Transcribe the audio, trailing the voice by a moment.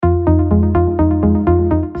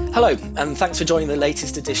Hello, and thanks for joining the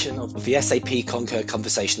latest edition of the SAP Concur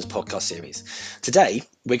Conversations podcast series. Today,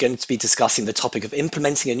 we're going to be discussing the topic of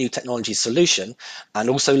implementing a new technology solution and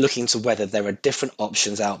also looking into whether there are different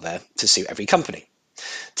options out there to suit every company.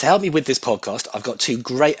 To help me with this podcast, I've got two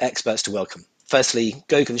great experts to welcome. Firstly,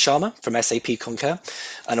 Gagan Sharma from SAP Concur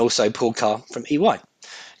and also Paul Carr from EY.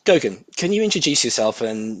 Gagan, can you introduce yourself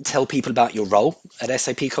and tell people about your role at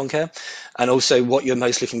SAP Concur and also what you're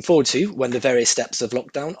most looking forward to when the various steps of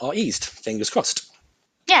lockdown are eased? Fingers crossed.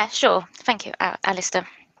 Yeah, sure. Thank you, Alistair.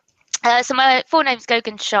 So my full name is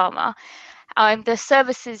Gagan Sharma. I'm the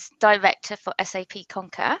Services Director for SAP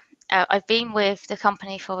Concur. I've been with the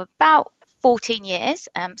company for about 14 years.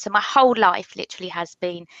 So my whole life literally has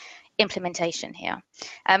been implementation here.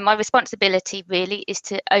 My responsibility really is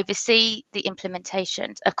to oversee the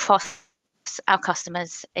implementations across our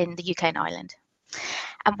customers in the UK and Ireland.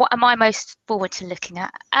 And what am I most forward to looking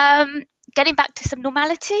at? Getting back to some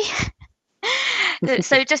normality.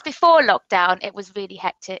 So just before lockdown, it was really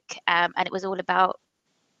hectic, and it was all about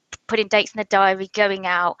putting dates in the diary, going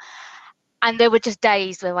out. And there were just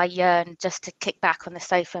days where I yearned just to kick back on the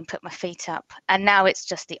sofa and put my feet up. And now it's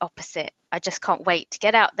just the opposite. I just can't wait to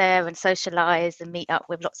get out there and socialise and meet up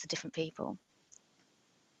with lots of different people.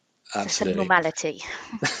 Absolutely. So some normality.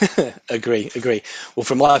 Agree. Well,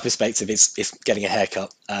 from my perspective, it's getting a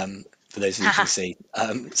haircut. For those of you who can see.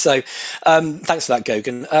 So thanks for that,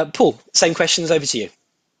 Gagan. Paul, same questions over to you.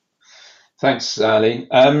 Thanks, Ali.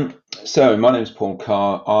 So my name is Paul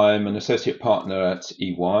Carr. I'm an associate partner at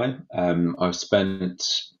EY. I've spent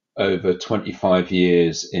over 25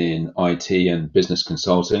 years in IT and business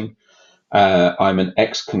consulting. I'm an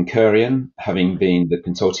ex-Concurian, having been the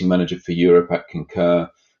consulting manager for Europe at Concur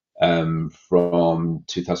from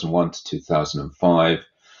 2001 to 2005.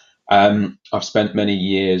 I've spent many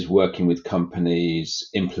years working with companies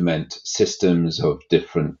implement systems of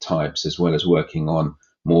different types, as well as working on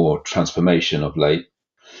more transformation of late.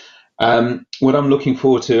 What I'm looking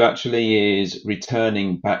forward to actually is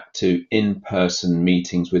returning back to in-person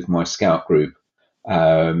meetings with my scout group,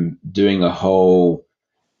 doing a whole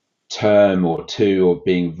term or two of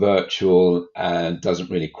being virtual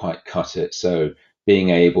doesn't really quite cut it. So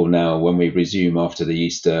being able now, when we resume after the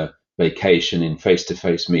Easter vacation in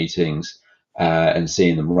face-to-face meetings and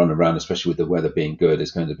seeing them run around, especially with the weather being good,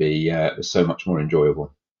 is going to be so much more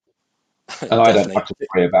enjoyable. And I don't have to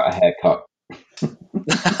worry about a haircut.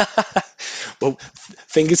 Well,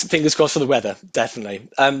 fingers crossed for the weather, definitely.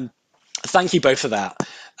 Thank you both for that.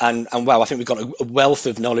 And wow, I think we've got a wealth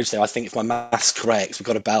of knowledge there. I think if my math's correct, we've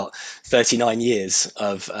got about 39 years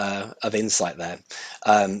of insight there.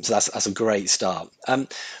 So that's a great start.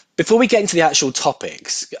 Before we get into the actual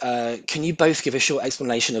topics, can you both give a short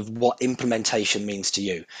explanation of what implementation means to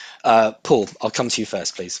you? Paul, I'll come to you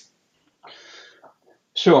first, please.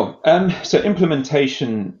 Sure. So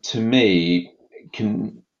implementation to me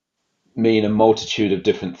can mean a multitude of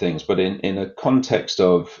different things, but in a context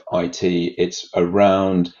of IT, it's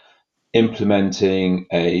around implementing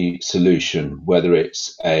a solution, whether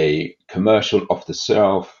it's a commercial off the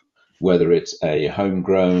shelf, whether it's a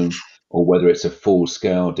homegrown, or whether it's a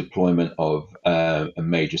full-scale deployment of a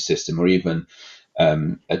major system, or even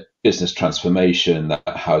a business transformation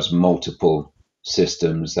that has multiple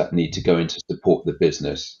systems that need to go in to support the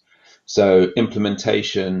business. So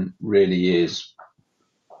implementation really is,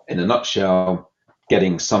 in a nutshell,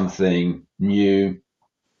 getting something new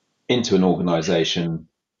into an organization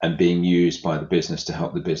and being used by the business to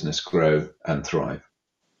help the business grow and thrive.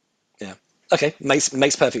 Yeah. Okay.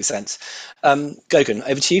 Makes perfect sense. Gagan,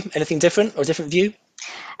 over to you. Anything different or a different view?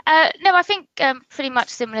 No, I think pretty much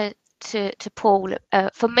similar to Paul.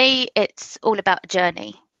 For me, it's all about a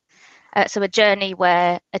journey. So a journey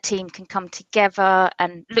where a team can come together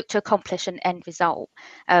and look to accomplish an end result,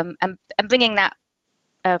 and bringing that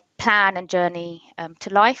plan and journey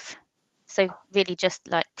to life. So really just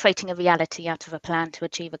like creating a reality out of a plan to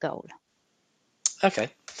achieve a goal. Okay.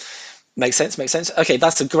 Makes sense. Okay,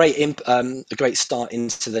 that's a great start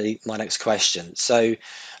into my next question. So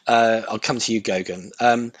I'll come to you,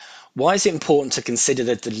 Gagan. Why is it important to consider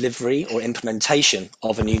the delivery or implementation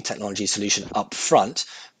of a new technology solution up front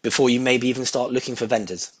before you maybe even start looking for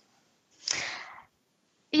vendors?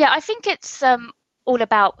 Yeah, I think it's all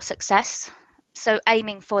about success. So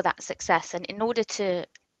aiming for that success, and in order to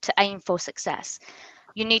aim for success,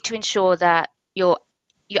 you need to ensure that you're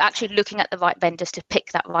actually looking at the right vendors to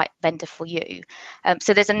pick that right vendor for you.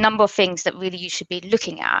 So there's a number of things that really you should be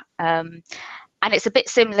looking at. And it's a bit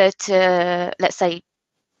similar to, let's say,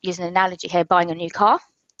 using an analogy here, buying a new car.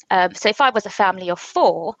 So if I was a family of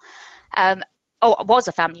four, and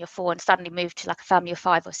suddenly moved to like a family of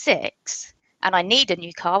 5 or 6, and I need a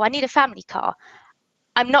new car, I need a family car.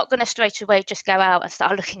 I'm not going to straight away just go out and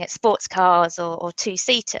start looking at sports cars or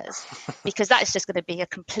two-seaters, because that is just going to be a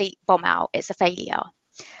complete bomb out. It's a failure.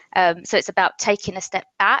 So it's about taking a step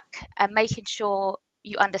back and making sure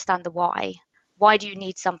you understand the why. Why do you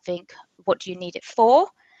need something? What do you need it for?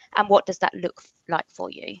 And what does that look like for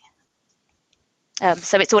you?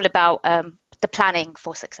 So it's all about the planning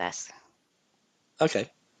for success. Okay,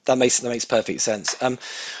 that makes perfect sense.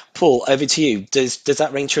 Paul, over to you. Does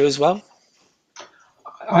that ring true as well?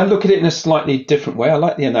 I look at it in a slightly different way. I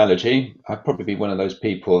like the analogy. I'd probably be one of those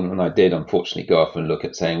people, and when I did, unfortunately, go off and look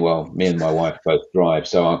at saying, well, me and my wife both drive,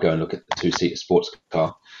 so I'll go and look at the two-seater sports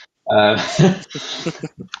car.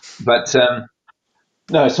 But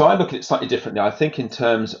no, so I look at it slightly differently. I think in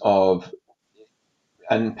terms of,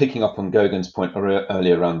 and picking up on Gogan's point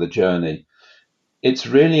earlier around the journey, it's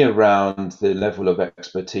really around the level of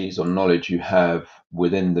expertise or knowledge you have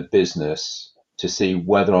within the business to see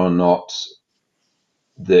whether or not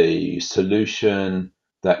the solution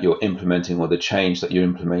that you're implementing or the change that you're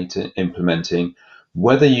implementing,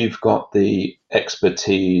 whether you've got the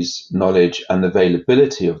expertise, knowledge, and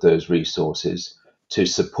availability of those resources to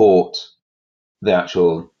support the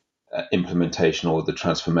actual implementation or the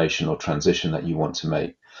transformation or transition that you want to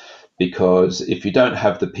make. Because if you don't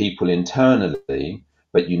have the people internally,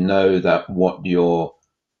 but you know that what you're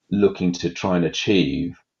looking to try and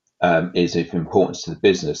achieve is of importance to the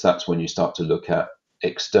business, that's when you start to look at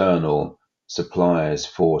external suppliers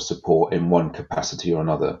for support in one capacity or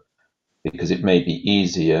another, because it may be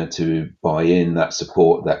easier to buy in that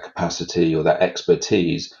support, that capacity or that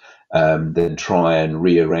expertise than try and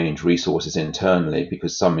rearrange resources internally,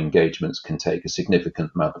 because some engagements can take a significant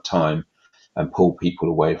amount of time and pull people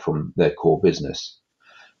away from their core business.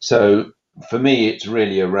 So for me, it's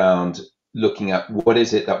really around looking at what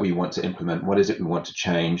is it that we want to implement, what is it we want to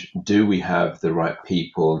change, do we have the right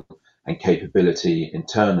people and capability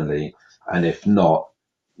internally, and if not,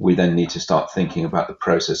 we then need to start thinking about the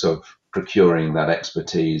process of procuring that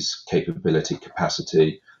expertise, capability,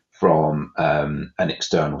 capacity from an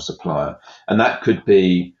external supplier. And that could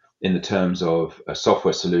be in the terms of a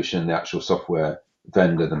software solution, the actual software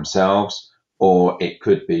vendor themselves, or it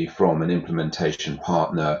could be from an implementation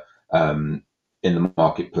partner in the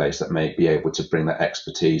marketplace that may be able to bring that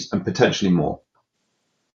expertise and potentially more.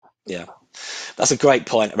 Yeah, that's a great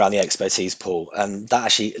point around the expertise, Paul, and that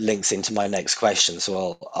actually links into my next question.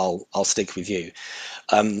 So I'll stick with you.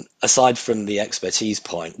 Aside from the expertise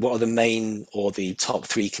point, what are the main or the top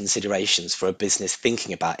 3 considerations for a business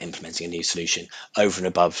thinking about implementing a new solution over and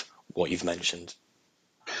above what you've mentioned?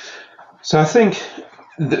 So I think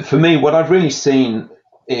that for me, what I've really seen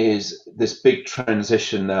is this big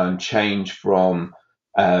transition now and change from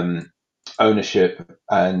ownership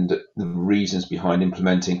and the reasons behind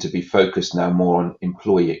implementing to be focused now more on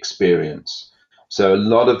employee experience. So a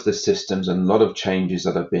lot of the systems and a lot of changes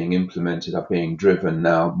that are being implemented are being driven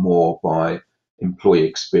now more by employee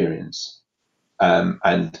experience.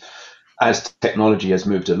 And as technology has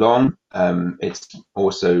moved along, it's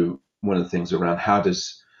also one of the things around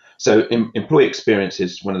employee experience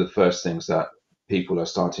is one of the first things that people are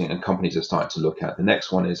starting and companies are starting to look at. The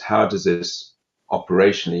next one is, how does this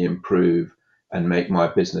operationally improve and make my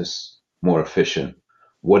business more efficient?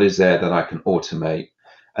 What is there that I can automate?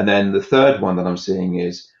 And then the third one that I'm seeing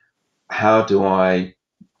is, how do I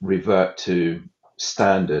revert to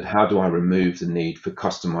standard? How do I remove the need for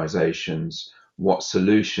customizations? What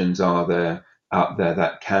solutions are there out there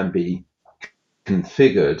that can be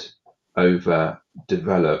configured over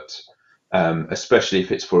developed, especially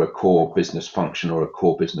if it's for a core business function or a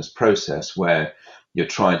core business process where you're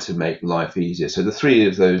trying to make life easier. So the 3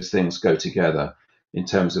 of those things go together in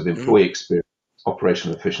terms of employee experience,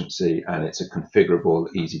 operational efficiency, and it's a configurable,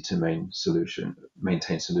 easy to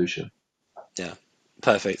maintain solution. Yeah,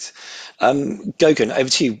 perfect. Gogan, over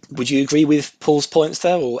to you. Would you agree with Paul's points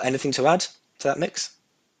there, or anything to add to that mix?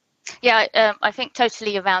 Yeah, I think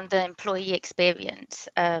totally around the employee experience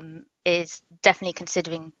is definitely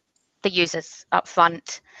considering the users up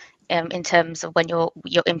front in terms of when you're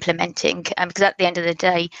implementing, because at the end of the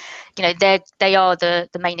day, they are the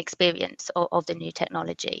main experience of the new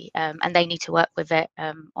technology, and they need to work with it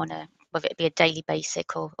whether it be a daily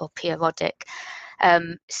basic or periodic.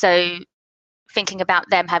 So thinking about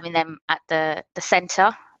them, having them at the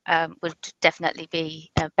center would definitely be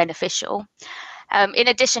beneficial. In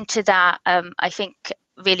addition to that, I think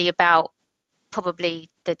really about probably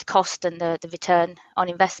the cost and the return on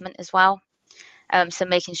investment as well. So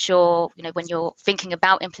making sure, when you're thinking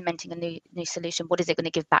about implementing a new solution, what is it going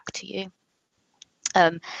to give back to you?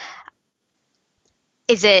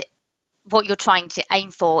 Is it what you're trying to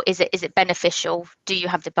aim for. Is it beneficial? Do you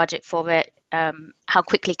have the budget for it? How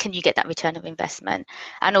quickly can you get that return of investment?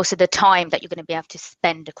 And also the time that you're going to be able to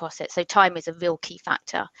spend across it. So time is a real key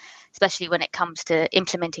factor, especially when it comes to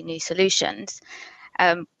implementing new solutions.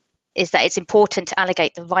 Is that it's important to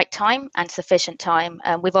allocate the right time and sufficient time.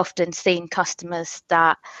 We've often seen customers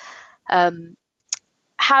that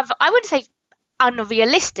have, I wouldn't say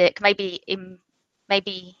unrealistic, maybe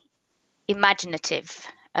imaginative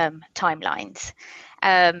timelines,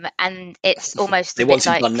 and it's almost they a want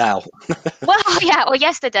bit it done now. well, yeah, or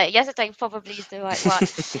yesterday probably is the right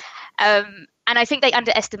one. And I think they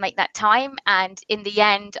underestimate that time, and in the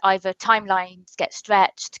end either timelines get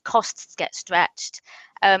stretched, costs get stretched,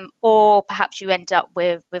 or perhaps you end up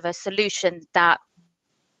with a solution that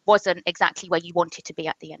wasn't exactly where you wanted to be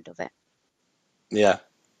at the end of it. Yeah.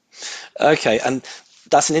 Okay, and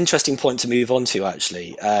that's an interesting point to move on to,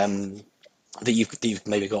 actually, that you've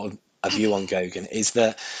maybe got a view on, Gogan, is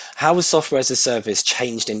that how has software as a service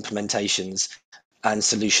changed implementations and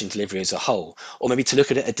solution delivery as a whole? Or maybe to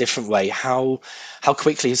look at it a different way, how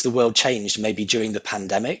quickly has the world changed, maybe during the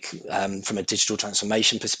pandemic, from a digital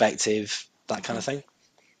transformation perspective, that kind of thing?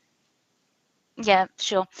 Yeah,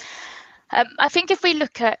 sure. I think if we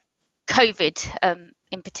look at COVID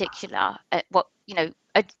in particular, what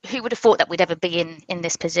who would have thought that we'd ever be in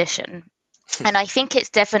this position? And I think it's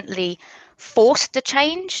definitely forced the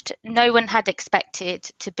change. No one had expected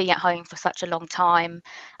to be at home for such a long time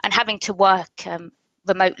and having to work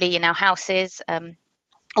remotely in our houses,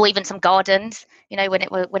 or even some gardens, when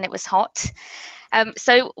it was hot.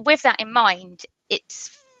 So with that in mind,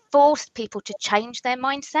 it's forced people to change their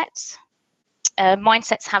mindsets.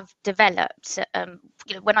 Mindsets have developed.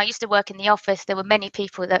 When I used to work in the office, there were many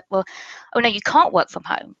people that were, oh no, you can't work from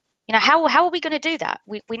home. How are we going to do that?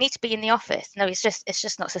 We need to be in the office. No, it's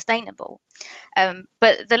just not sustainable.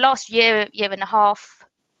 But the last year and a half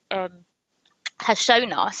has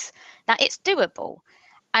shown us that it's doable.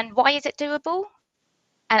 And why is it doable?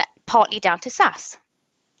 And partly down to SaaS.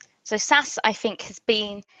 So SaaS, I think, has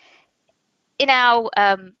been in our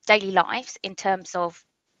daily lives in terms of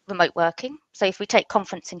remote working. So if we take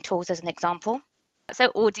conferencing tools as an example,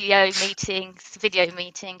 so audio meetings, video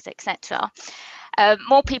meetings, etc.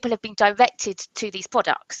 More people have been directed to these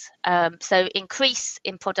products. So increase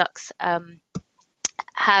in products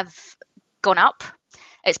have gone up.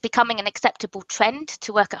 It's becoming an acceptable trend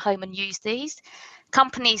to work at home and use these.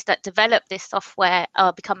 Companies that develop this software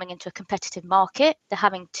are becoming into a competitive market. They're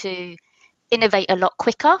having to innovate a lot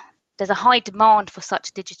quicker. There's a high demand for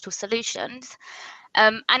such digital solutions.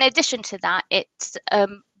 And in addition to that, it's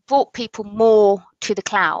brought people more to the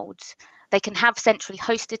cloud. They can have centrally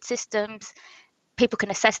hosted systems. People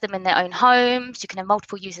can assess them in their own homes. You can have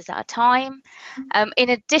multiple users at a time. In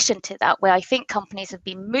addition to that, where I think companies have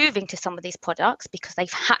been moving to some of these products because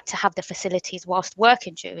they've had to have the facilities whilst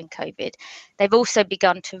working during COVID, they've also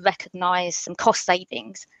begun to recognise some cost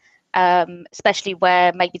savings, especially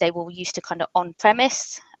where maybe they were used to kind of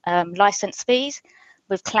on-premise license fees.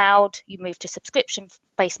 With cloud, you move to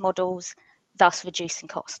subscription-based models, thus reducing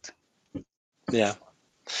cost. Yeah.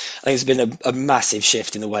 I think it's been a massive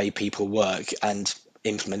shift in the way people work, and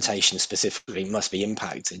implementation specifically must be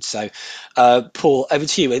impacted. So, Paul, over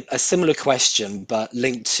to you. A similar question, but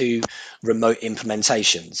linked to remote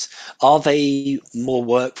implementations. Are they more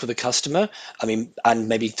work for the customer? I mean, and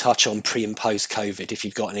maybe touch on pre and post COVID if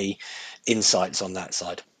you've got any insights on that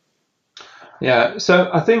side. Yeah,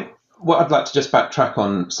 so I think what I'd like to just backtrack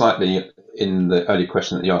on slightly in the earlier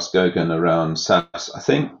question that you asked Gogan around SaaS. I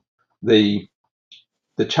think the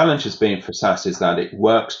challenge has been for SaaS is that it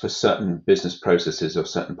works for certain business processes or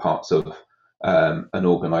certain parts of an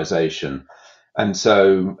organization. And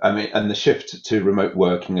so, I mean, and the shift to remote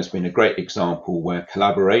working has been a great example where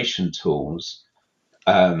collaboration tools,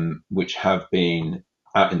 which have been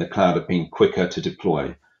out in the cloud, have been quicker to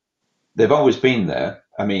deploy. They've always been there.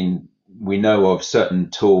 I mean, we know of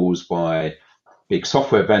certain tools by big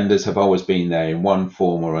software vendors have always been there in one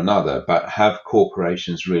form or another, but have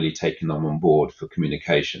corporations really taken them on board for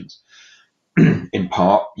communications? In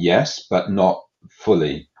part, yes, but not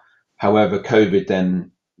fully. However, COVID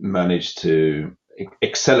then managed to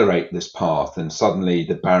accelerate this path, and suddenly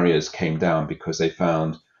the barriers came down because they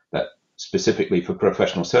found that specifically for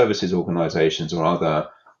professional services organizations or other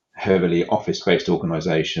heavily office-based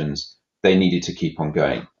organizations, they needed to keep on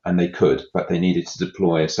going, and they could, but they needed to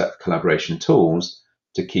deploy a set of collaboration tools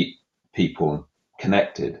to keep people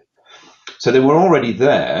connected. So they were already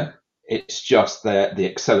there. It's just that the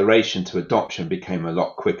acceleration to adoption became a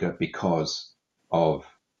lot quicker because of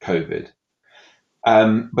COVID.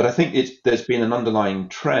 But I think there's been an underlying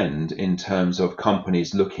trend in terms of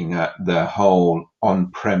companies looking at their whole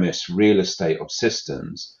on-premise real estate of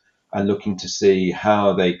systems and looking to see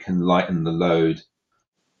how they can lighten the load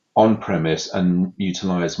on-premise and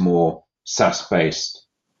utilize more SaaS-based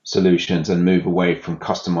solutions and move away from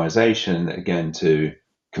customization again to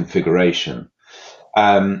configuration.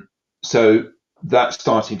 So that's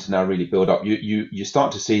starting to now really build up. You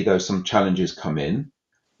start to see some challenges come in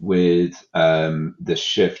with the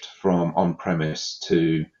shift from on-premise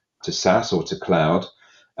to SaaS or to cloud,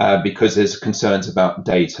 because there's concerns about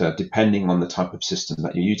data depending on the type of system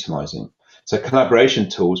that you're utilizing. So collaboration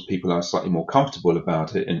tools, people are slightly more comfortable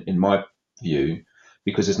about it, in my view,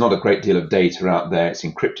 because there's not a great deal of data out there. It's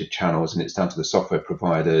encrypted channels, and it's down to the software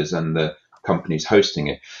providers and the companies hosting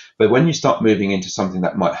it. But when you start moving into something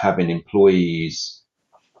that might have an employee's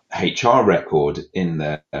HR record in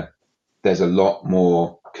there, there's a lot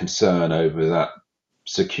more concern over that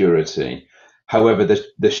security. However,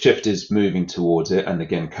 the shift is moving towards it, and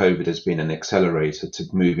again, COVID has been an accelerator to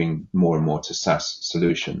moving more and more to SaaS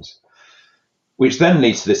solutions, which then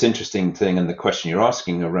leads to this interesting thing and the question you're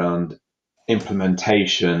asking around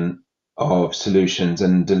implementation of solutions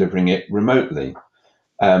and delivering it remotely.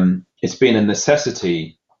 It's been a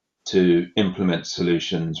necessity to implement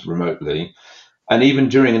solutions remotely. And even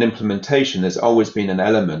during an implementation, there's always been an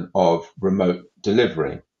element of remote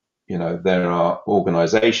delivery. There are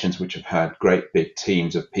organizations which have had great big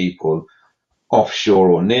teams of people offshore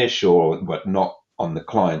or nearshore, but not on the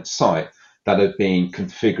client site, that have been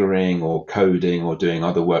configuring or coding or doing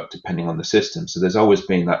other work depending on the system. So there's always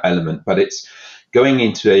been that element, but it's going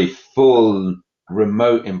into a full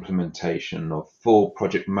remote implementation of full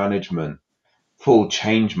project management, full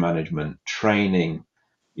change management, training,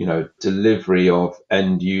 delivery of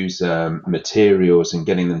end user materials and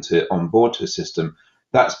getting them to onboard to a system.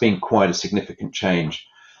 That's been quite a significant change.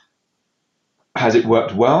 Has it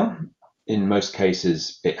worked well? In most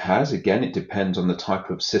cases, it has. Again, it depends on the type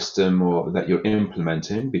of system or that you're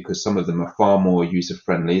implementing, because some of them are far more user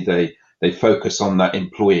friendly. They focus on that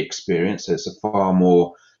employee experience. So it's a far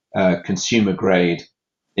more consumer grade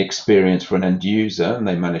experience for an end user, and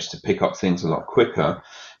they manage to pick up things a lot quicker.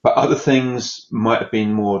 But other things might have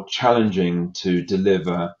been more challenging to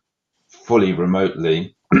deliver fully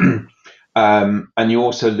remotely. And you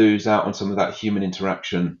also lose out on some of that human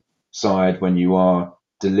interaction side when you are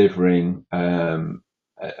delivering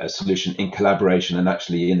a solution in collaboration and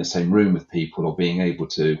actually in the same room with people, or being able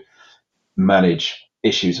to manage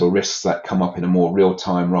issues or risks that come up in a more real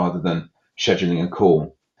time rather than scheduling a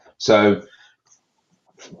call. So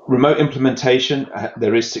remote implementation,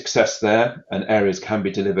 there is success there, and areas can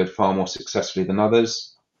be delivered far more successfully than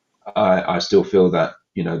others. I still feel that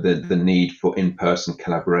the need for in-person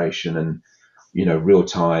collaboration and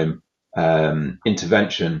real-time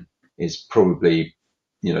intervention is probably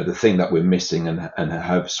the thing that we're missing and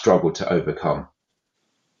have struggled to overcome.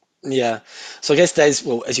 Yeah. So I guess as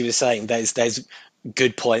you were saying, there's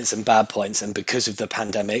good points and bad points, and because of the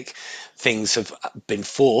pandemic, things have been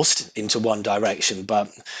forced into one direction,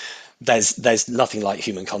 but there's nothing like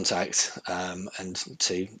human contact, and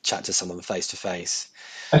to chat to someone face to face.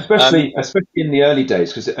 Especially in the early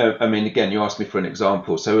days, because again, you asked me for an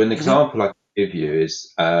example. So an example I can give you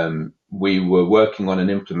is we were working on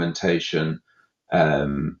an implementation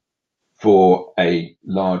for a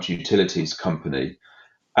large utilities company,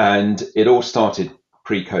 and it all started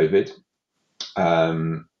pre-COVID.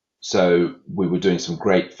 So we were doing some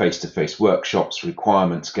great face-to-face workshops,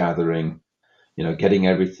 requirements gathering, getting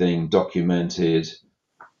everything documented,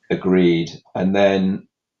 agreed, and then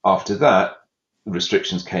after that,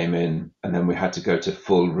 restrictions came in, and then we had to go to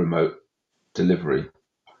full remote delivery.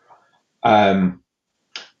 I'm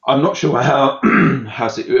not sure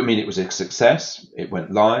it was a success. It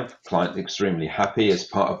went live, client extremely happy as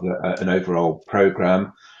part of an overall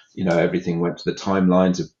program. Everything went to the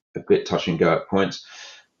timelines, a bit touch and go at points.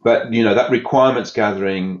 But, that requirements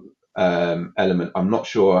gathering element, I'm not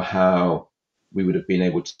sure how we would have been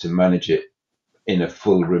able to manage it in a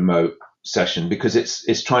full remote session, because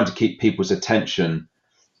it's trying to keep people's attention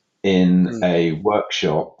in a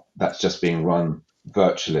workshop that's just being run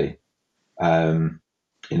virtually.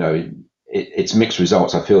 It's mixed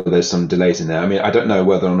results. I feel there's some delays in there. I don't know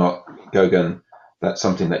whether or not, Gogan, that's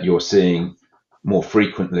something that you're seeing more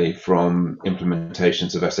frequently from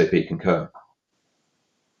implementations of SAP Concur.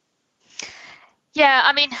 Yeah,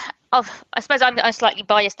 I suppose I'm slightly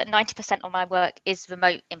biased that 90% of my work is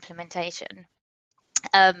remote implementation.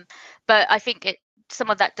 But I think some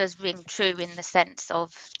of that does ring true in the sense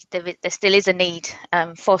of there still is a need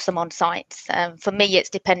for some on-sites. For me, it's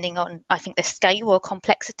depending on, I think, the scale or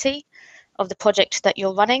complexity of the project that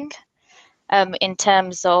you're running, in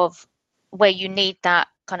terms of where you need that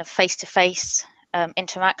kind of face-to-face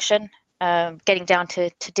interaction, getting down to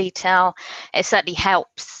detail. It certainly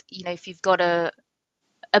helps, if you've got a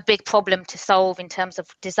big problem to solve in terms of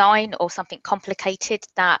design or something complicated,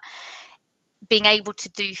 that being able to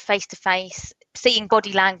do face-to-face, seeing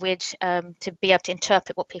body language, to be able to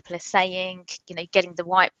interpret what people are saying, getting the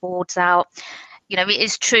whiteboards out. It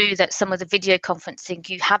is true that some of the video conferencing,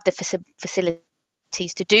 you have the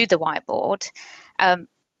facilities to do the whiteboard,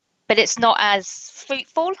 but it's not as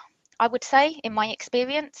fruitful, I would say, in my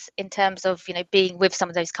experience, in terms of being with some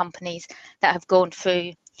of those companies that have gone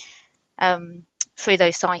through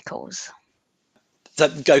those cycles. So,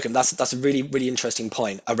 Gokun, that's a really, really interesting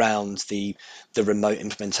point around the remote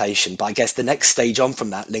implementation. But I guess the next stage on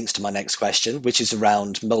from that links to my next question, which is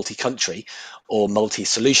around multi-country or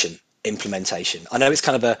multi-solution implementation. I know it's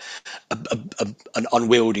kind of an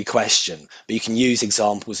unwieldy question, but you can use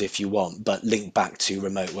examples if you want, but link back to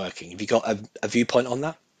remote working. Have you got a viewpoint on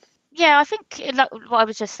that? Yeah, I think like what I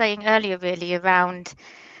was just saying earlier, really, around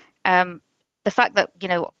the fact that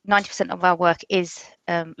 90% of our work is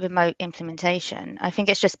remote implementation. I think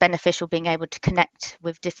it's just beneficial being able to connect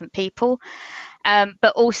with different people,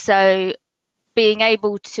 but also being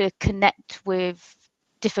able to connect with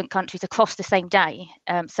different countries across the same day.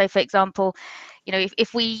 So, for example,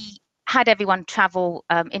 if we had everyone travel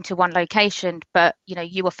into one location, but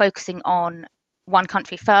you were focusing on one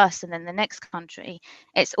country first and then the next country,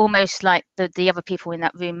 it's almost like the other people in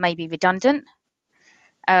that room may be redundant.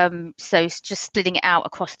 So it's just splitting it out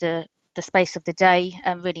across the space of the day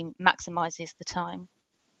really maximizes the time.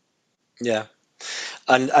 Yeah.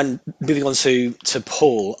 And moving on to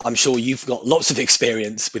Paul, I'm sure you've got lots of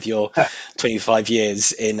experience with your 25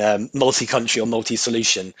 years in multi-country or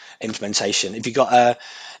multi-solution implementation. Have you got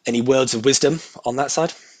any words of wisdom on that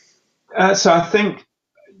side? So I think,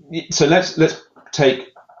 let's take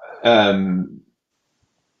a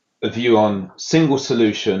view on single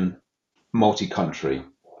solution, multi-country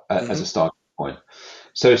as a starting point.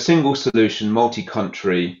 So single solution,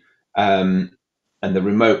 multi-country, and the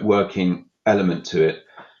remote working element to it,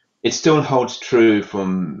 it still holds true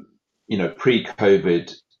from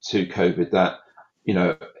pre-COVID to COVID that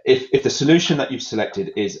if the solution that you've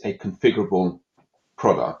selected is a configurable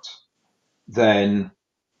product, then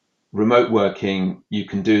remote working, you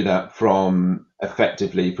can do that from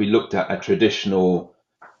effectively, if we looked at a traditional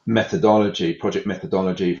methodology, project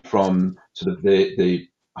methodology, from sort of the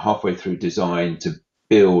halfway through design to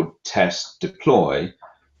build, test, deploy,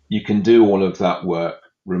 you can do all of that work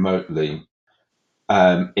remotely.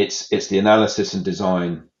 It's the analysis and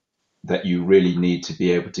design that you really need to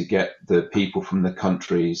be able to get the people from the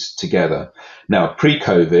countries together. Now,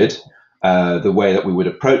 pre-COVID, the way that we would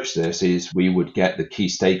approach this is we would get the key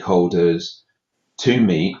stakeholders to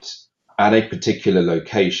meet at a particular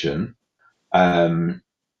location and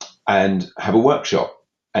have a workshop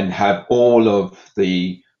and have all of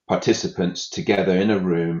the participants together in a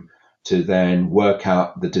room to then work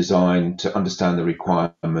out the design, to understand the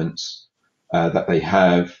requirements that they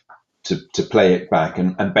have, to play it back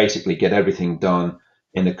and basically get everything done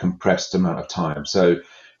in a compressed amount of time. So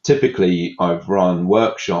typically I've run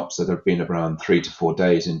workshops that have been around 3 to 4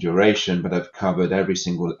 days in duration, but I've covered every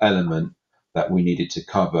single element that we needed to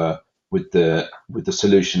cover with the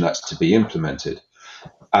solution that's to be implemented.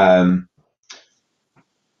 In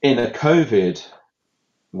a COVID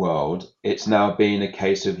world, it's now been a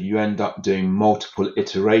case of you end up doing multiple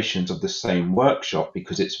iterations of the same workshop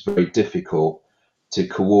because it's very difficult to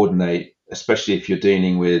coordinate, especially if you're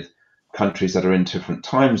dealing with countries that are in different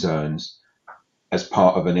time zones as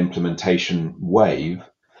part of an implementation wave,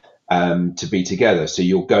 to be together. So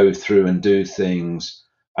you'll go through and do things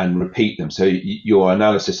and repeat them. So your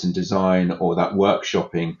analysis and design or that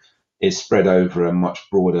workshopping is spread over a much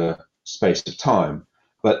broader space of time.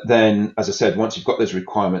 But then, as I said, once you've got those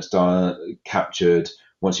requirements done, captured,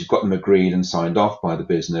 once you've got them agreed and signed off by the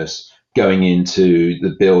business, going into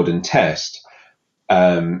the build and test,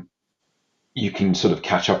 you can sort of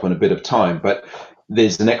catch up on a bit of time. But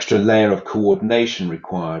there's an extra layer of coordination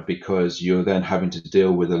required because you're then having to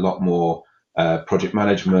deal with a lot more project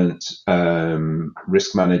management,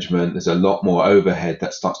 risk management. There's a lot more overhead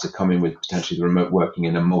that starts to come in with potentially the remote working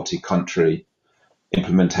in a multi-country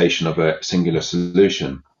implementation of a singular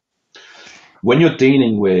solution. When you're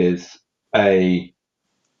dealing with a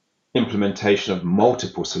implementation of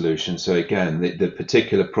multiple solutions, so again, the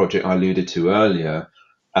particular project I alluded to earlier,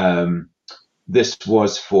 this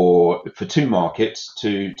was for two markets,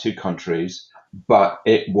 two countries, but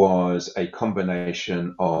it was a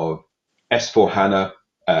combination of S4HANA,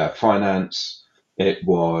 finance, it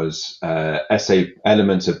was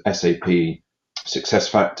elements of SAP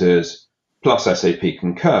SuccessFactors plus SAP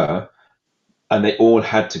Concur, and they all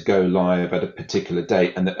had to go live at a particular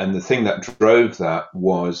date. And the thing that drove that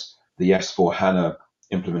was the S4HANA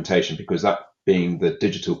implementation, because that being the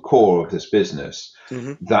digital core of this business,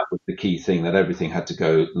 that was the key thing that everything had to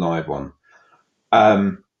go live on.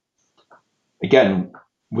 Again,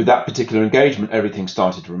 with that particular engagement, everything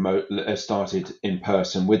started started in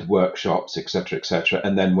person with workshops, etc.,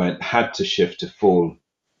 and then had to shift to full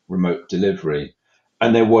remote delivery.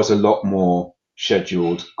 And there was a lot more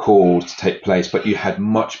scheduled calls to take place, but you had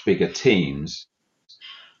much bigger teams,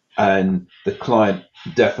 and the client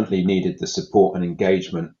definitely needed the support and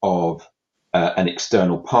engagement of an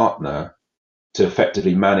external partner to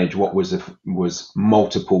effectively manage what was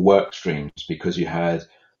multiple work streams, because you had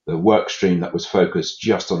the work stream that was focused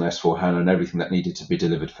just on S4HANA and everything that needed to be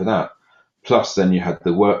delivered for that. Plus then you had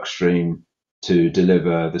the work stream to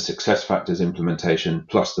deliver the SuccessFactors implementation,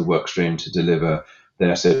 plus the work stream to deliver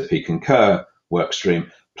the SAP Concur work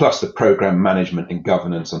stream, plus the program management and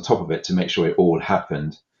governance on top of it to make sure it all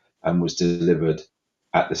happened and was delivered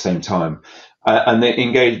at the same time. And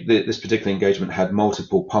this particular engagement had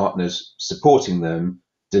multiple partners supporting them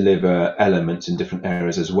deliver elements in different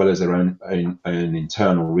areas, as well as their own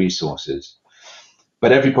internal resources.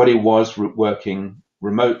 But everybody was working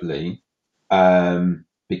remotely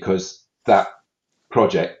because that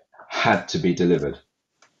project had to be delivered.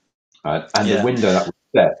 And the window that was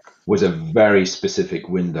set was a very specific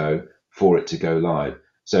window for it to go live.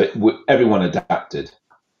 So everyone adapted.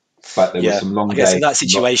 But there was some long days. I guess in that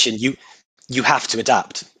situation, you have to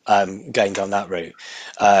adapt going down that route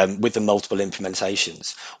with the multiple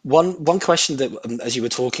implementations. One question that, as you were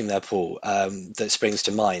talking there, Paul, that springs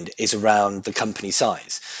to mind is around the company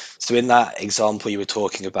size. So in that example you were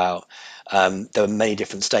talking about, there were many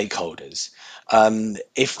different stakeholders.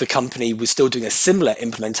 If the company was still doing a similar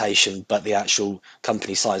implementation, but the actual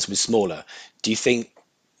company size was smaller, do you think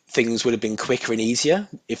things would have been quicker and easier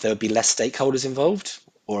if there would be less stakeholders involved?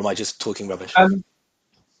 Or am I just talking rubbish?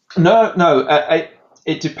 No,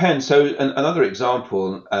 it depends. So another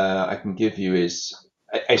example I can give you is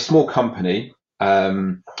a small company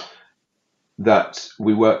that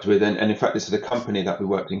we worked with, and in fact, this is a company that we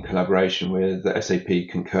worked in collaboration with the SAP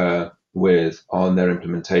Concur with on their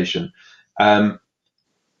implementation.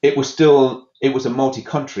 It was a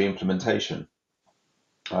multi-country implementation.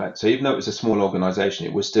 Right. So even though it was a small organization,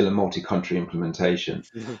 it was still a multi-country implementation.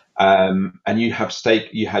 And we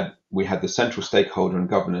had the central stakeholder and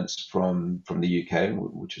governance from the UK,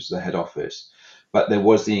 which was the head office, but there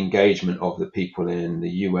was the engagement of the people in the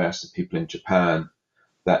US, the people in Japan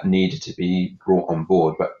that needed to be brought on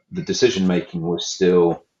board, but the decision making was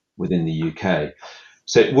still within the UK.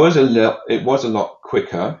 So it was a lot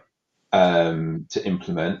quicker to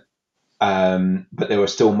implement. But there were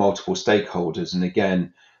still multiple stakeholders. And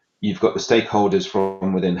again, you've got the stakeholders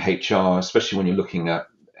from within HR, especially when you're looking at,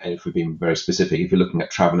 if we're being very specific, if you're looking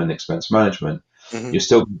at travel and expense management, you're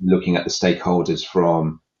still looking at the stakeholders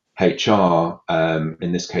from HR.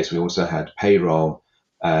 In this case, we also had payroll.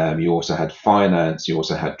 You also had finance. You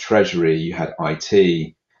also had treasury. You had IT.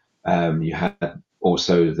 You had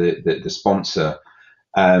also the sponsor.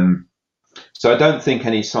 So I don't think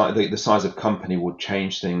the size of company would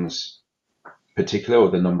change things particular, or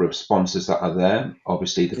the number of sponsors that are there.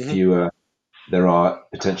 Obviously, the fewer there are,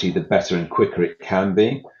 potentially the better and quicker it can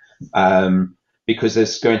be, because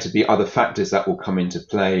there's going to be other factors that will come into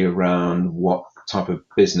play around what type of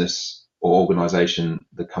business or organization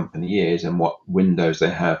the company is and what windows they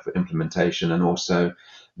have for implementation, and also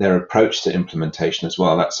their approach to implementation as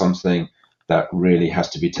well. That's something that really has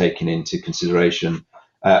to be taken into consideration,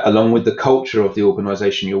 along with the culture of the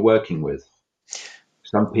organization you're working with.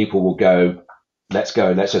 Some people will go, let's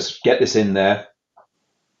just get this in there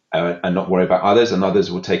and not worry about others. And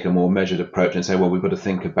others will take a more measured approach and say, well, we've got to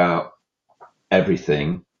think about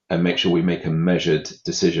everything and make sure we make a measured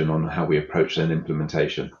decision on how we approach an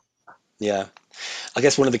implementation. Yeah. I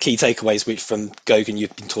guess one of the key takeaways, which from Gogan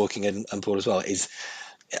you've been talking, and Paul as well, is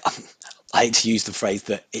I hate to use the phrase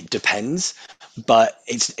that it depends, but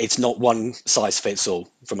it's not one size fits all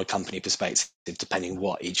from a company perspective, depending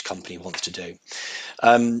what each company wants to do.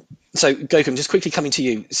 So Gogan, just quickly coming to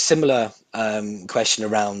you, similar question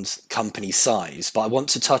around company size, but I want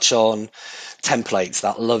to touch on templates,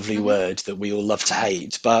 that lovely word that we all love to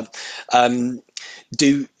hate. But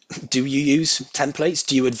do you use templates?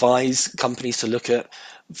 Do you advise companies to look at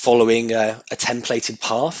following a templated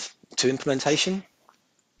path to implementation?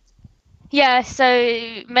 Yeah, so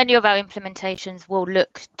many of our implementations will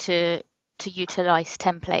look to utilize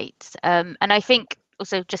templates. And I think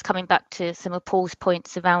also just coming back to some of Paul's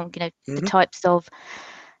points around, the Mm-hmm. types of,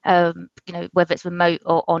 whether it's remote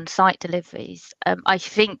or on-site deliveries. I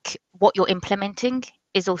think what you're implementing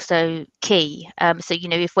is also key. So,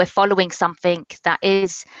 if we're following something that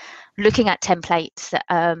is looking at templates,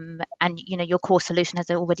 and your core solution has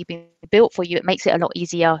already been built for you, it makes it a lot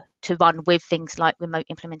easier to run with things like remote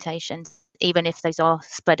implementations, even if those are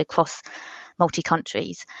spread across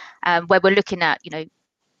multi-countries. Where we're looking at,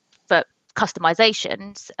 for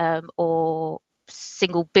customizations, or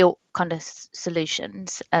single built kind of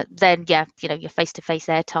solutions, then your face-to-face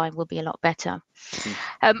airtime will be a lot better.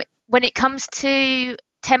 When it comes to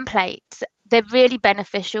templates, they're really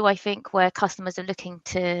beneficial, I think, where customers are looking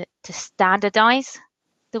to standardize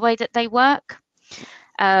the way that they work,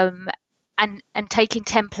 and taking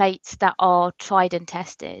templates that are tried and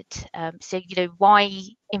tested. So why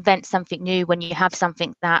invent something new when you have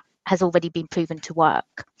something that has already been proven to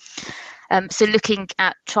work? So looking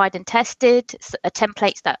at tried and tested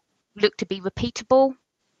templates that look to be repeatable.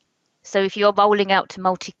 So if you're rolling out to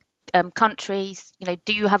multi countries,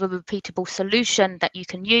 do you have a repeatable solution that you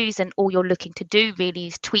can use? And all you're looking to do really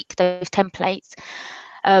is tweak those templates,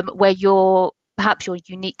 where perhaps your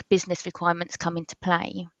unique business requirements come into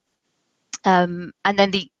play. And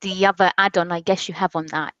then the other add-on, I guess, you have on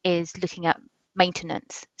that is looking at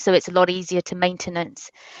maintenance. So it's a lot easier to maintenance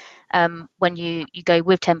when you go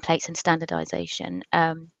with templates and standardization.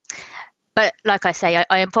 But like I say,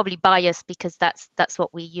 I am probably biased because that's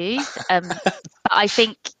what we use. But I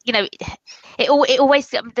think it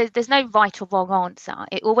always, there's no right or wrong answer.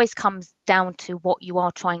 It always comes down to what you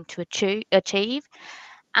are trying to achieve,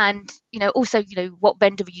 and also what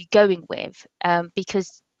vendor are you going with?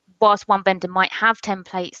 Because whilst one vendor might have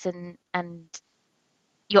templates and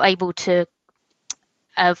you're able to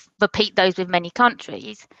repeat those with many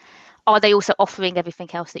countries, are they also offering everything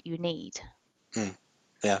else that you need?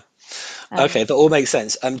 Yeah. Okay, that all makes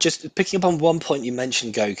sense. Just picking up on one point you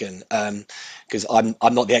mentioned, Gogan, because I'm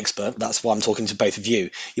not the expert. That's why I'm talking to both of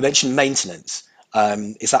you. You mentioned maintenance.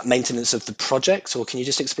 Is that maintenance of the project, or can you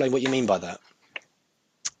just explain what you mean by that?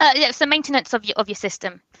 Yeah, so maintenance of your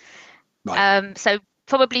system. Right. So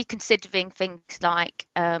probably considering things like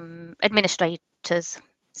administrators,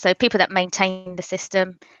 so people that maintain the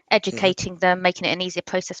system, educating them, making it an easier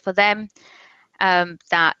process for them.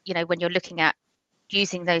 That when you're looking at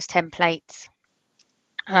using those templates,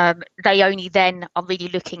 they only then are really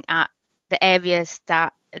looking at the areas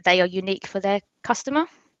that they are unique for their customer.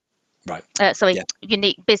 Right.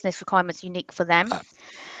 Unique business requirements unique for them.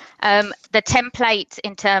 The template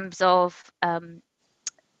in terms of the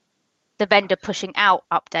vendor pushing out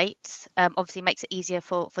updates obviously makes it easier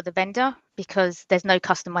for the vendor because there's no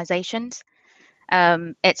customizations.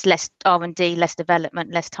 It's less R&D, less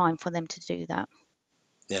development, less time for them to do that.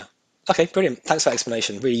 Yeah. Okay, brilliant. Thanks for that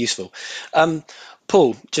explanation. Really useful.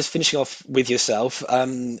 Paul, just finishing off with yourself,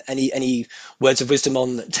 any words of wisdom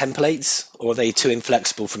on templates, or are they too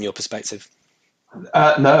inflexible from your perspective?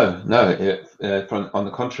 No. On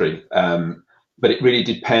the contrary, but it really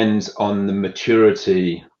depends on the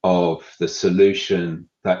maturity of the solution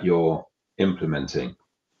that you're implementing.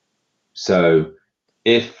 So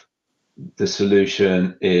if the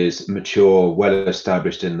solution is mature, well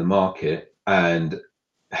established in the market, and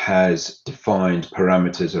has defined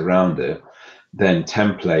parameters around it, then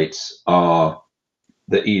templates are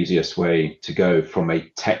the easiest way to go from a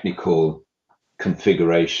technical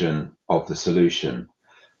configuration of the solution.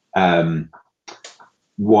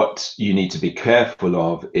 What you need to be careful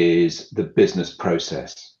of is the business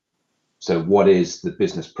process. So what is the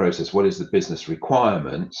business process? What is the business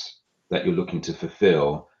requirements that you're looking to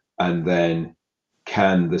fulfill? And then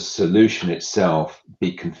can the solution itself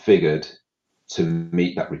be configured to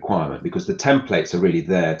meet that requirement? Because the templates are really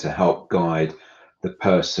there to help guide the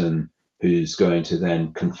person who's going to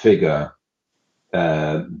then configure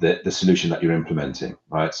the solution that you're implementing,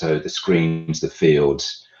 right? So the screens, the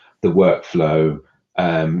fields, the workflow,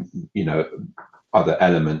 other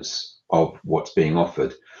elements of what's being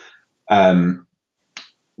offered.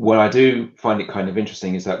 What I do find it kind of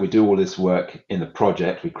interesting is that we do all this work in the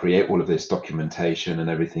project, we create all of this documentation and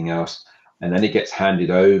everything else, and then it gets handed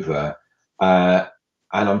over, and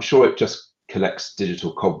I'm sure it just collects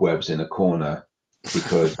digital cobwebs in a corner,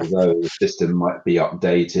 because although the system might be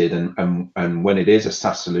updated, and when it is a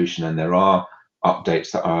SaaS solution and there are updates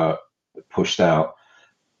that are pushed out,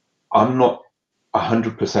 I'm not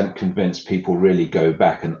 100% convinced people really go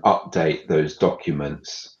back and update those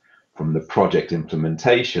documents from the project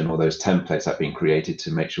implementation or those templates that have been created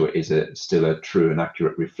to make sure it is still a true and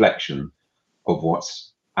accurate reflection of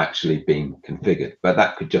what's actually being configured. But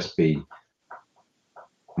that could just be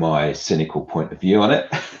my cynical point of view on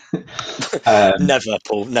it. Never,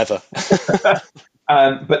 Paul, never.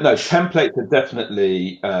 But no, templates are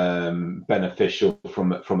definitely beneficial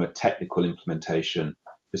from a technical implementation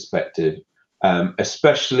perspective,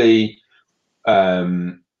 especially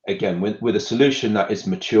again with a solution that is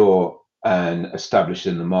mature and established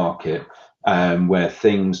in the market, where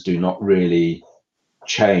things do not really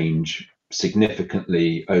change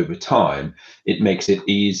significantly over time. It makes it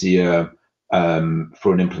easier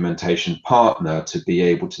for an implementation partner to be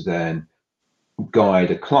able to then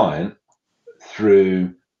guide a client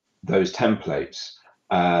through those templates.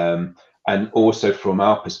 And also from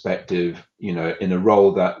our perspective, in a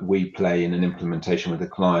role that we play in an implementation with a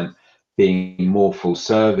client, being more full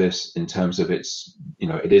service in terms of its,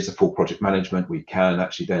 it is a full project management. We can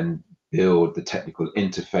actually then build the technical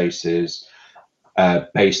interfaces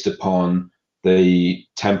based upon the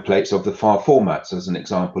templates of the file formats, as an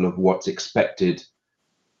example of what's expected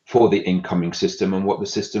for the incoming system and what the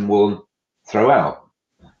system will throw out.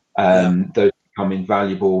 Those become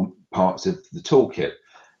invaluable parts of the toolkit.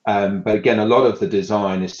 But again, a lot of the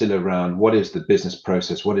design is still around what is the business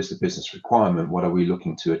process, what is the business requirement, what are we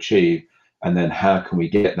looking to achieve, and then how can we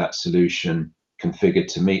get that solution configured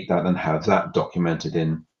to meet that and have that documented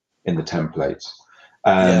in the templates.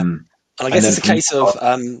 And I guess it's a case of,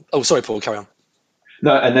 oh, sorry, Paul, carry on.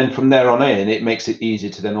 No, and then from there on in, it makes it easy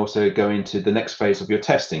to then also go into the next phase of your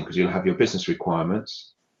testing, because you'll have your business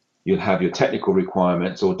requirements, you'll have your technical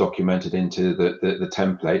requirements all documented into the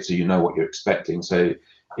template, so you know what you're expecting. So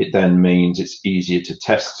it then means it's easier to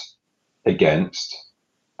test against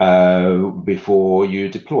before you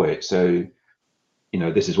deploy it. So,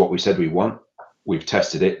 this is what we said we want. We've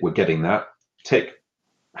tested it. We're getting that. Tick.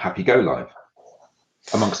 Happy go live.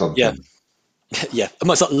 Amongst other things. Yeah,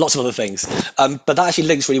 amongst lots of other things. But that actually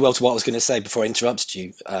links really well to what I was going to say before I interrupted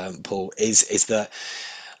you, Paul, is that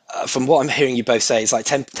from what I'm hearing you both say, it's like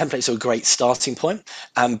templates are a great starting point.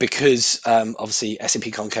 And because obviously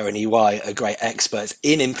SAP Concur and EY are great experts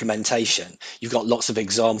in implementation, you've got lots of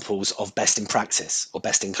examples of best in practice or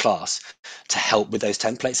best in class to help with those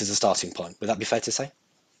templates as a starting point. Would that be fair to say?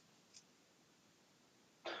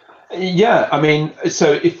 Yeah, I mean,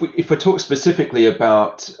 so if we talk specifically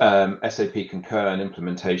about SAP Concur and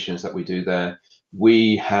implementations that we do there,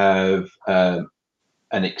 we have an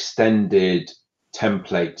extended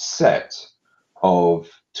template set of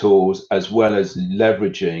tools, as well as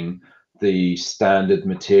leveraging the standard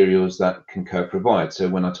materials that Concur provides. So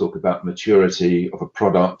when I talk about maturity of a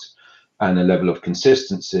product and a level of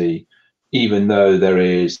consistency, even though there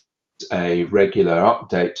is a regular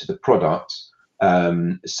update to the product,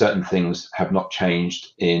 certain things have not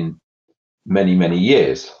changed in many, many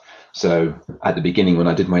years. So at the beginning, when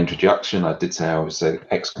I did my introduction, I did say I was an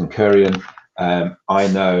ex-Concurian. I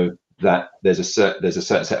know that there's a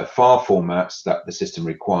certain set of file formats that the system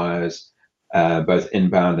requires, both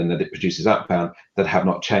inbound and that it produces outbound, that have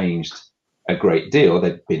not changed a great deal.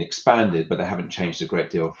 They've been expanded, but they haven't changed a great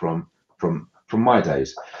deal from my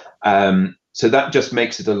days. So that just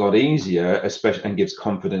makes it a lot easier, especially, and gives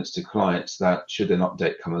confidence to clients that should an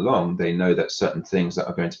update come along, they know that certain things that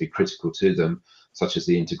are going to be critical to them, such as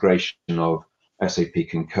the integration of SAP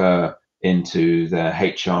Concur into their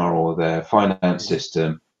HR or their finance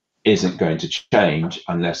system, isn't going to change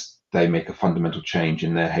unless they make a fundamental change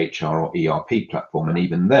in their HR or ERP platform. And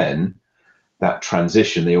even then, that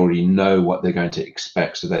transition, they already know what they're going to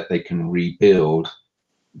expect so that they can rebuild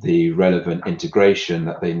the relevant integration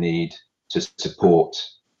that they need to support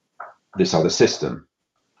this other system.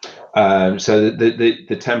 So the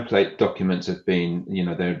template documents have been,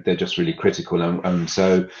 they're just really critical. And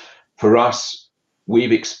so for us,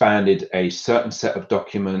 we've expanded a certain set of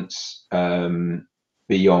documents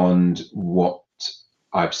beyond what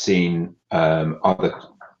I've seen other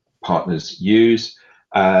partners use.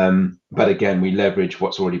 But again, we leverage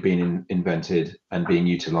what's already been invented and being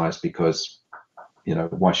utilized, because,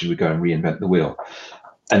 why should we go and reinvent the wheel?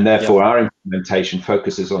 And therefore, our implementation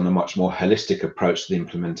focuses on a much more holistic approach to the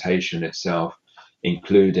implementation itself,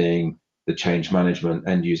 including the change management,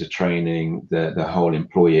 end user training, the whole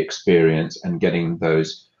employee experience, and getting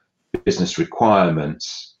those business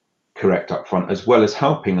requirements correct up front, as well as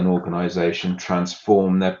helping an organization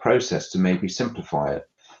transform their process to maybe simplify it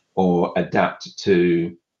or adapt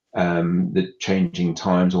to the changing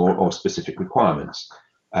times or specific requirements.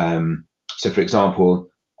 So, for example,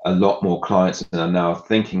 a lot more clients are now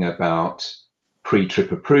thinking about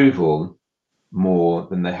pre-trip approval more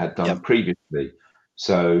than they had done previously.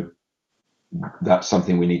 So that's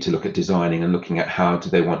something we need to look at designing and looking at how do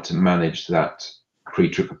they want to manage that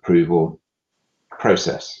pre-trip approval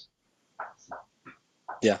process.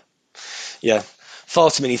 Yeah. far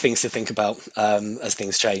too many things to think about as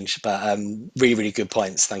things change. But really, really good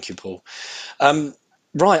points. Thank you, Paul.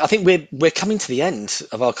 Right, I think we're coming to the end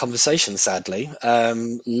of our conversation, sadly.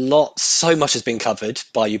 So much has been covered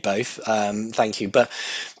by you both. Thank you. But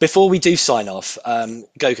before we do sign off,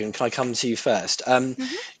 Gokun, can I come to you first? Can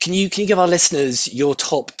you give our listeners your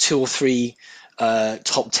top 2 or 3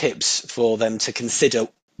 top tips for them to consider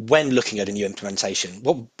when looking at a new implementation?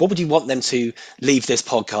 What would you want them to leave this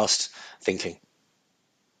podcast thinking?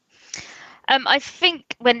 I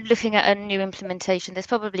think when looking at a new implementation, there's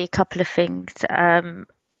probably a couple of things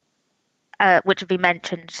which will be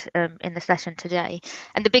mentioned in the session today.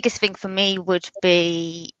 And the biggest thing for me would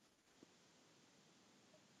be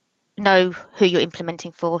know who you're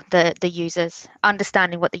implementing for, the users,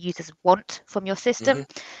 understanding what the users want from your system.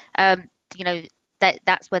 That's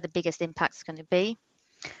where the biggest impact is going to be.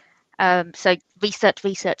 So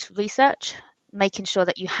research, making sure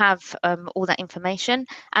that you have all that information,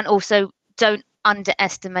 and also don't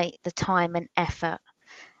underestimate the time and effort.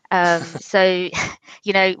 So,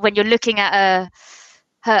 when you're looking at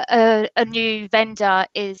a new vendor,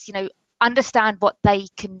 is understand what they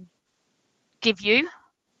can give you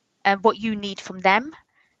and what you need from them,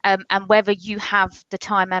 and whether you have the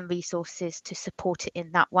time and resources to support it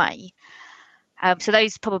in that way. So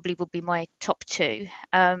those probably would be my top 2.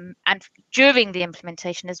 And during the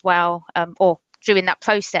implementation as well, or during that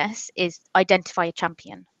process, is identify a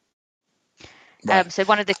champion. Right. So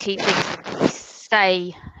one of the key things we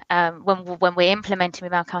say when we're implementing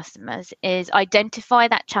with our customers is identify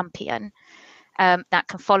that champion that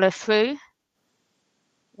can follow through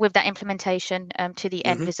with that implementation to the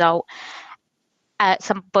end result.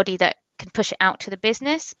 Somebody that can push it out to the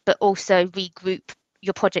business, but also regroup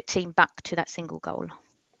your project team back to that single goal.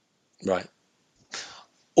 Right.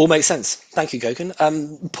 All makes sense. Thank you,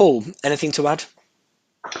 Gokun. Paul, anything to add?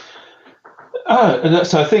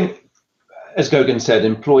 So I think, as Gokun said,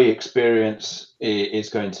 employee experience is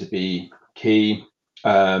going to be key.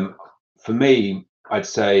 For me, I'd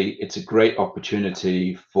say it's a great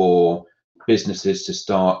opportunity for businesses to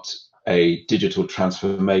start a digital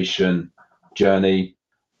transformation journey,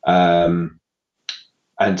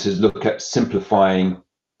 and to look at simplifying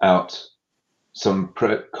out some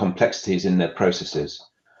complexities in their processes,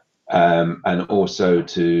 and also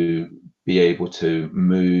to be able to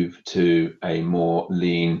move to a more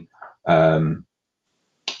lean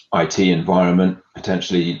IT environment,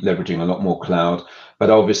 potentially leveraging a lot more cloud, but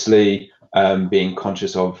obviously being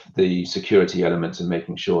conscious of the security elements and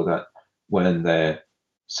making sure that when they're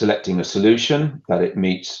selecting a solution, that it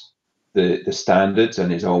meets the standards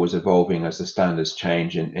and is always evolving as the standards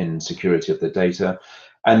change in security of the data.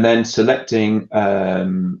 And then selecting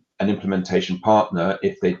an implementation partner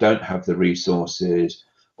if they don't have the resources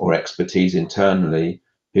or expertise internally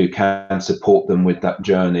who can support them with that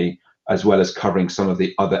journey, as well as covering some of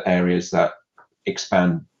the other areas that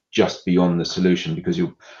expand just beyond the solution, because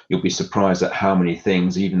you'll be surprised at how many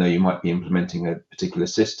things, even though you might be implementing a particular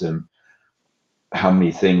system, how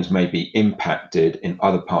many things may be impacted in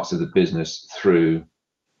other parts of the business through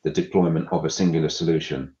the deployment of a singular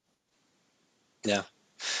solution. Yeah.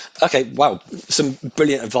 Okay. Wow. Some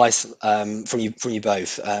brilliant advice from you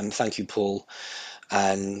both. Thank you, Paul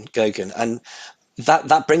and Gokun. And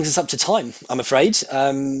that brings us up to time, I'm afraid.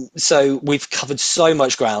 So we've covered so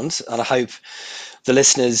much ground, and I hope the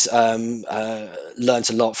listeners learned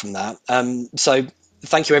a lot from that. So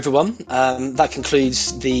thank you, everyone. That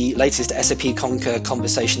concludes the latest SAP Concur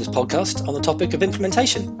Conversations podcast on the topic of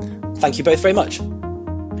implementation. Thank you both very much.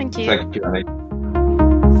 Thank you. Thank you, Annie.